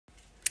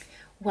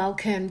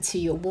Welcome to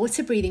your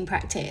water breathing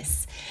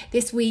practice.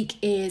 This week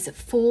is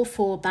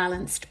 4-4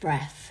 balanced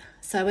breath.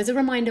 So as a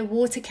reminder,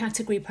 water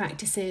category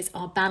practices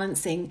are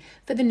balancing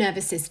for the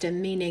nervous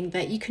system, meaning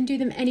that you can do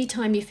them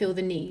anytime you feel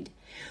the need.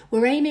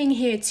 We're aiming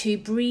here to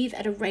breathe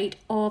at a rate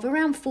of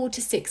around 4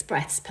 to 6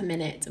 breaths per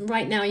minute. And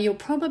right now you're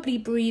probably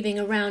breathing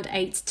around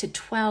 8 to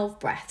 12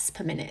 breaths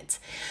per minute,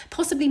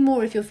 possibly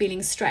more if you're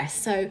feeling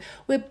stressed. So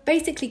we're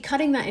basically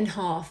cutting that in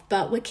half,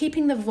 but we're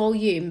keeping the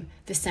volume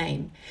the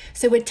same.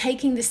 So we're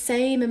taking the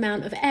same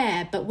amount of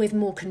air, but with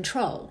more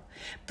control,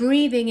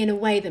 breathing in a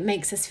way that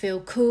makes us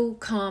feel cool,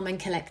 calm, and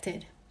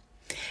collected.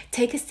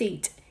 Take a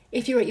seat.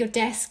 If you're at your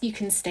desk, you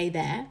can stay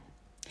there.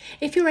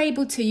 If you're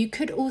able to, you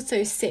could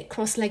also sit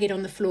cross-legged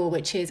on the floor,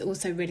 which is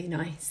also really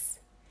nice.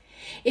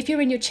 If you're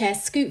in your chair,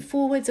 scoot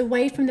forwards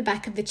away from the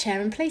back of the chair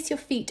and place your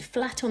feet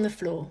flat on the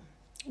floor.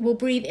 We'll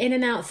breathe in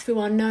and out through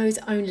our nose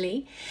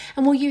only,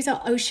 and we'll use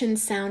our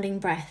ocean-sounding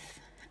breath.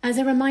 As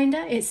a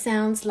reminder, it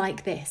sounds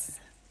like this.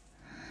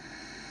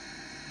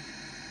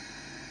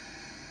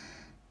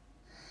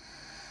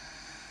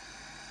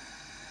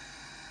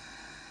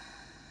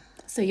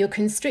 So you're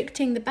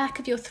constricting the back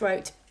of your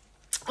throat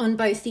on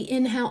both the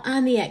inhale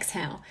and the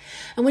exhale.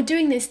 And we're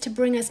doing this to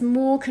bring us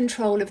more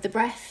control of the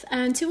breath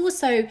and to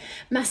also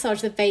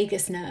massage the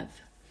vagus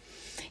nerve.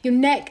 Your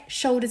neck,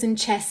 shoulders and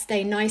chest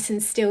stay nice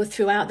and still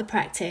throughout the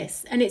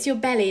practice. And it's your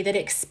belly that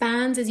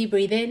expands as you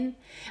breathe in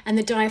and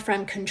the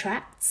diaphragm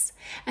contracts.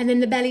 And then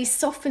the belly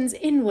softens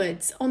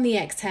inwards on the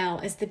exhale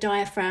as the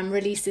diaphragm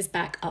releases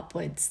back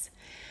upwards.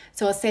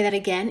 So I'll say that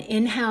again.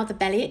 Inhale, the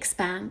belly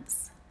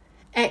expands.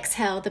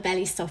 Exhale, the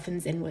belly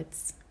softens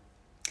inwards.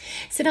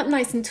 Sit up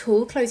nice and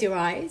tall, close your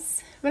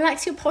eyes.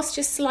 Relax your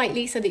posture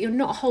slightly so that you're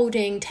not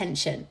holding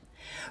tension.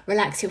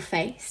 Relax your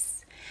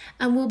face.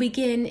 And we'll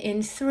begin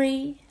in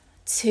 3,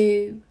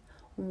 2,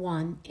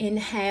 1.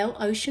 Inhale,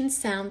 ocean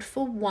sound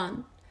for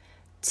 1,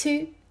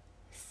 2,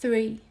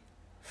 3,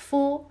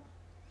 4.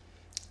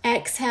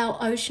 Exhale,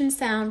 ocean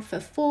sound for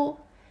 4,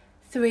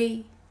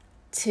 3,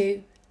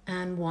 2,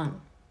 and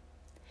 1.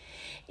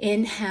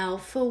 Inhale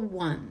for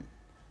 1,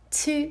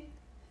 2,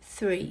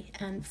 3,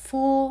 and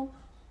 4.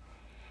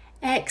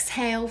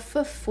 Exhale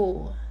for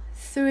 4,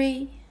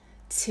 3,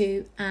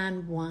 2,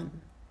 and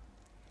 1.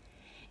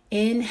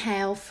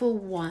 Inhale for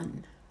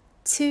 1,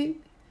 2,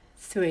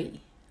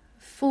 3,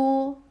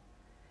 4.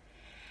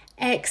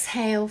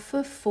 Exhale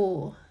for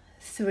 4,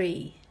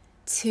 3,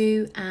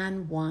 2,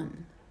 and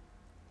 1.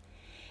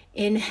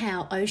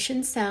 Inhale,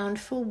 ocean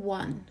sound for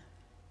 1,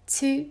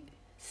 2,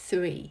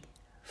 3,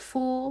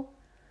 4.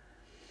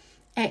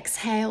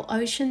 Exhale,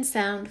 ocean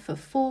sound for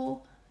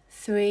 4,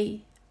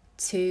 3,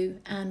 2,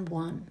 and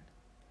 1.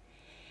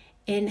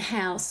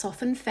 Inhale,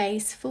 soften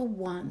face for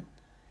 1,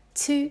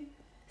 2,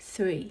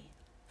 3,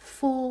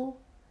 4.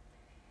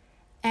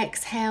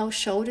 Exhale,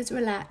 shoulders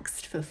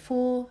relaxed for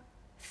 4,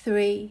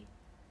 3,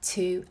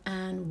 2,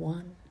 and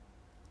 1.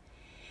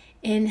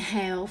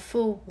 Inhale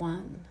for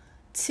 1,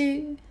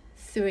 2,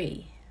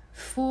 3,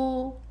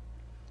 4.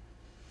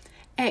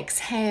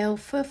 Exhale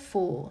for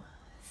 4,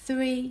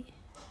 3,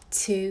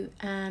 2,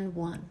 and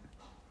 1.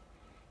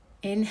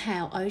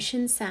 Inhale,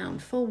 ocean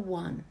sound for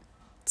 1,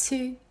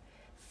 2,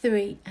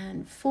 3,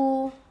 and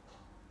 4.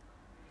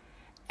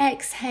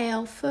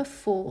 Exhale for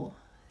 4,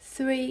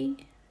 3,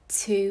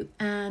 2,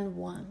 and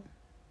 1.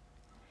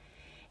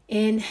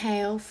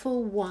 Inhale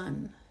for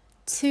 1,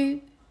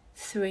 2,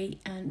 3,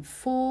 and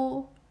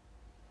 4.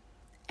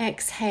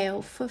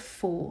 Exhale for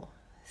 4,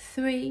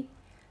 3,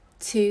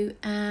 2,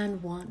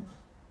 and 1.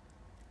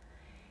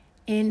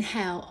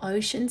 Inhale,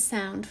 ocean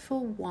sound for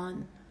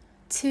 1,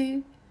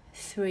 2,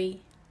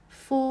 3,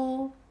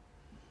 4.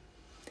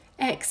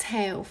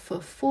 Exhale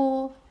for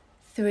 4,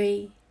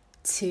 3,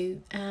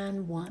 2,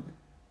 and 1.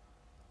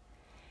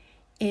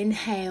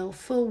 Inhale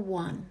for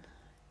 1,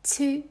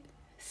 2,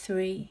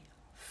 3,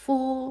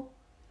 4.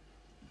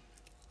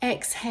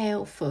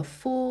 Exhale for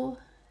 4,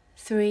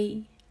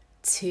 3,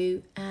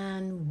 2,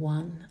 and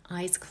 1.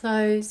 Eyes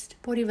closed,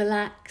 body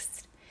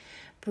relaxed,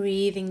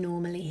 breathing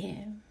normally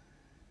here.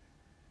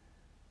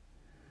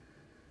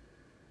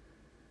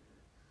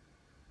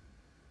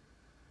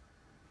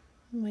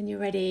 When you're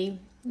ready,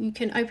 you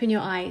can open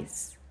your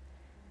eyes.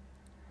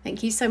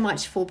 Thank you so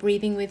much for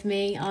breathing with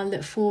me. I'll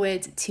look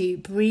forward to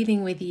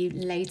breathing with you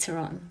later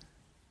on.